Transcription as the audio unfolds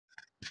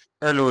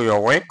Hello, you're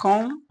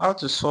welcome. How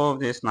to solve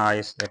this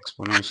nice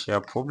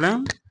exponential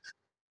problem.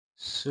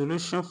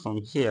 Solution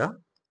from here,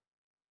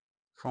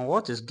 from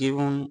what is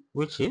given,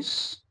 which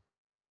is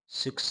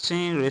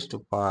 16 raised to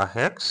power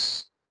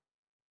x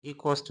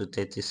equals to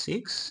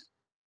 36.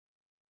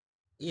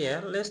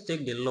 Here, let's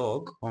take the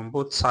log on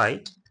both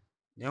sides.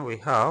 Then we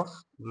have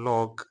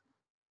log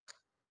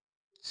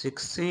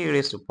 16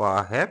 raised to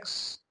power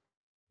x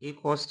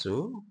equals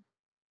to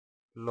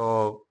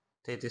log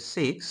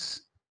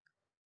 36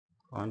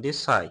 on this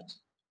side.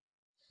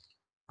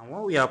 And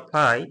when we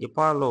apply the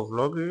power law of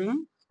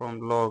logarithm from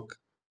log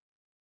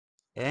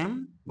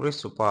m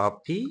raised to power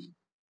p,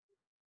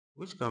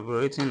 which can be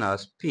written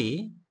as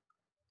p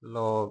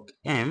log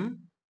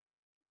m.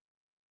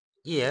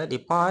 Here the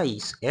power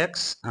is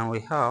x and we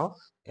have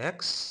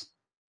x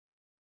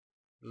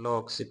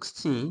log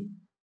 16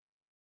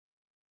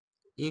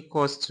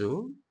 equals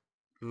to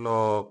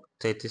log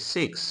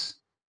 36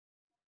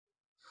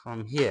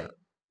 from here.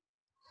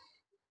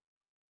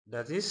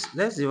 That is,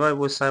 let's divide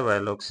both sides by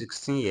log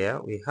 16 here.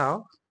 We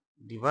have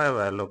divide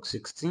by log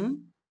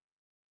 16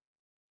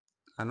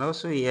 and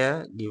also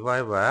here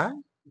divide by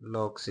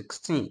log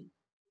 16.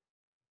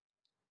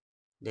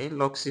 Then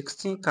log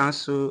 16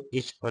 cancel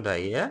each other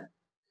here.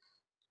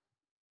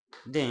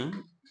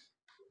 Then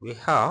we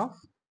have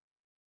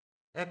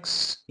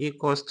x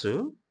equals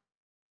to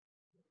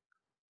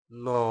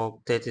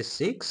log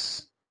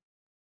 36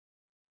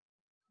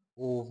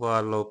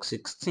 over log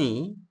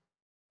 16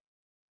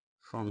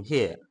 from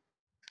here.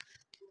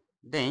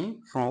 Then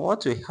from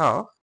what we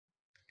have,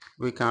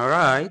 we can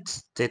write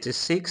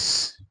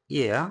 36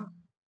 here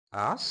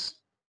as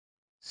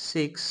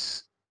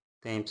 6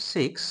 times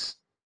 6,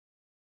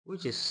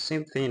 which is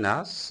same thing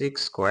as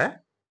 6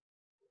 square.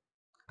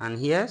 And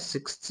here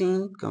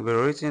 16 can be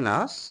written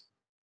as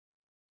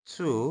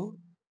 2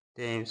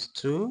 times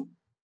 2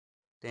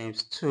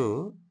 times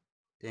 2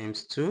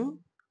 times 2,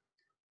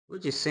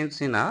 which is same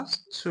thing as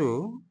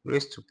 2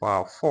 raised to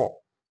power 4.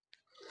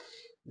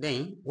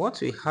 Then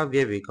what we have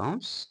here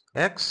becomes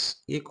x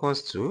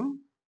equals to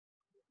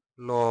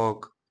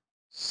log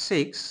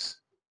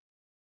 6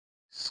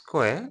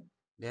 square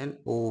then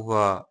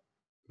over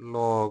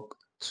log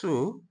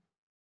 2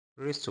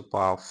 raised to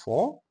power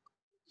 4.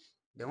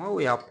 Then when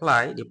we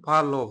apply the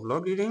power law of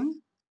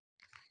logarithm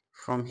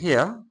from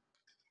here,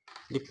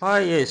 the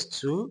power here is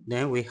 2,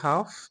 then we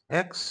have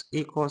x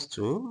equals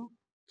to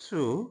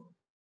 2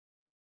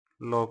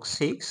 log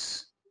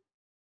 6,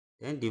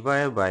 then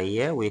divided by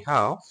here we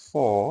have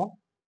 4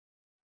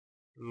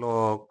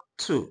 log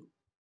 2,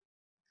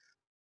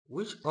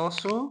 which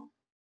also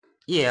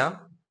here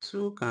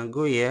 2 can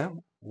go here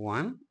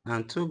 1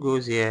 and 2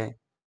 goes here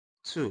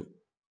 2,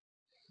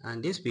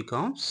 and this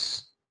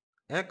becomes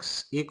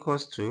x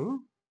equals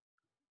to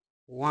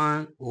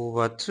 1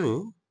 over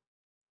 2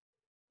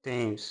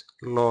 times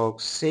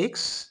log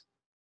 6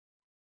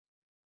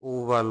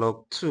 over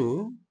log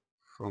 2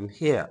 from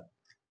here.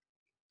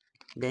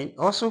 Then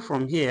also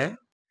from here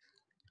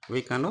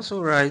we can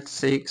also write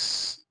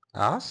 6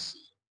 as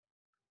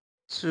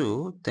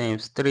 2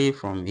 times 3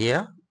 from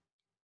here.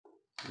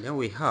 Then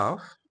we have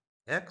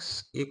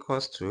x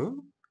equals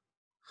to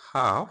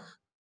half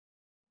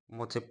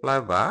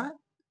multiplied by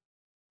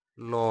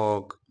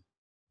log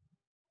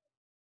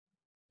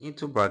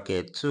into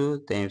bracket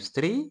 2 times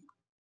 3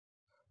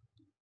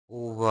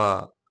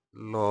 over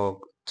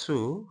log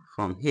 2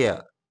 from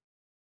here,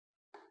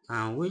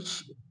 and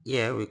which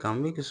here we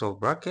can make use of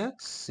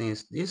brackets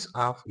since this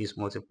half is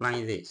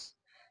multiplying this.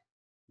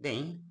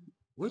 Then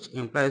which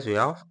implies we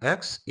have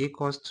x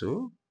equals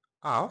to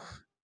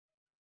half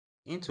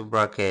into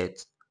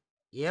bracket.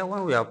 Here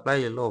when we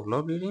apply the law of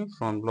logarithm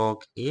from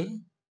log a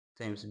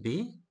times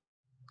b,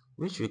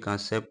 which we can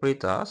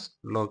separate as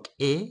log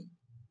a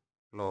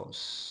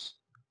plus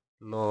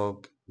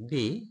log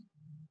b,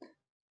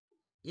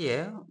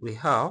 here we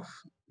have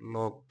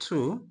log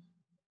 2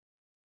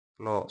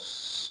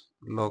 plus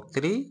log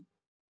 3,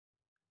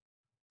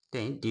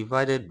 then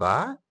divided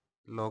by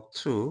log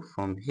 2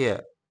 from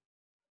here,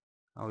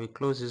 and we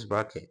close this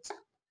bracket.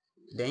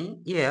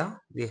 Then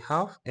here we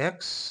have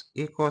x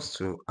equals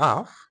to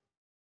half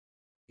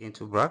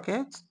into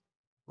bracket.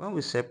 When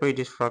we separate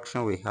this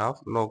fraction, we have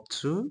log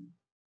 2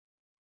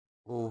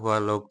 over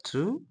log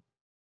 2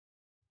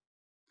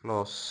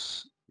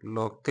 plus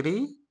log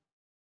 3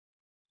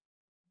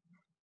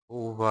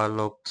 over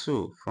log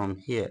 2 from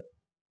here.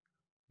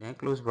 Then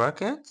close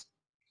bracket.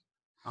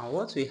 And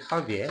what we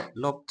have here,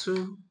 log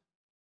 2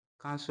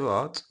 cancel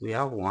out, we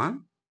have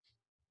 1.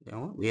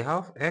 Then we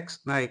have x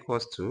now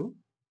equals to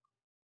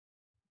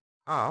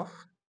half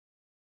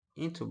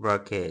into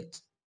bracket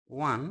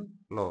 1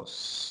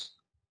 plus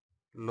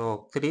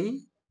log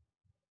 3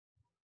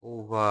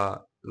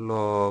 over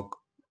log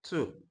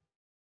 2.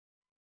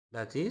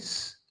 That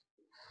is,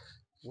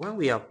 when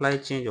we apply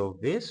change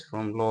of base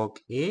from log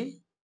a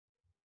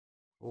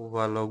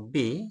over log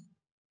b,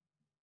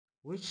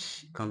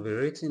 which can be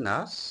written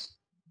as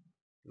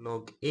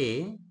log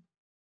a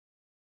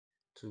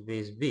to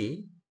base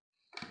b,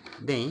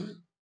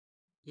 then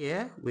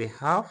here we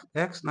have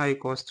x now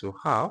equals to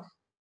half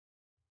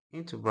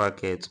into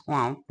bracket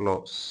 1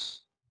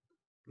 plus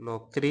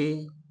log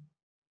 3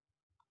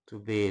 to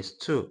base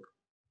 2.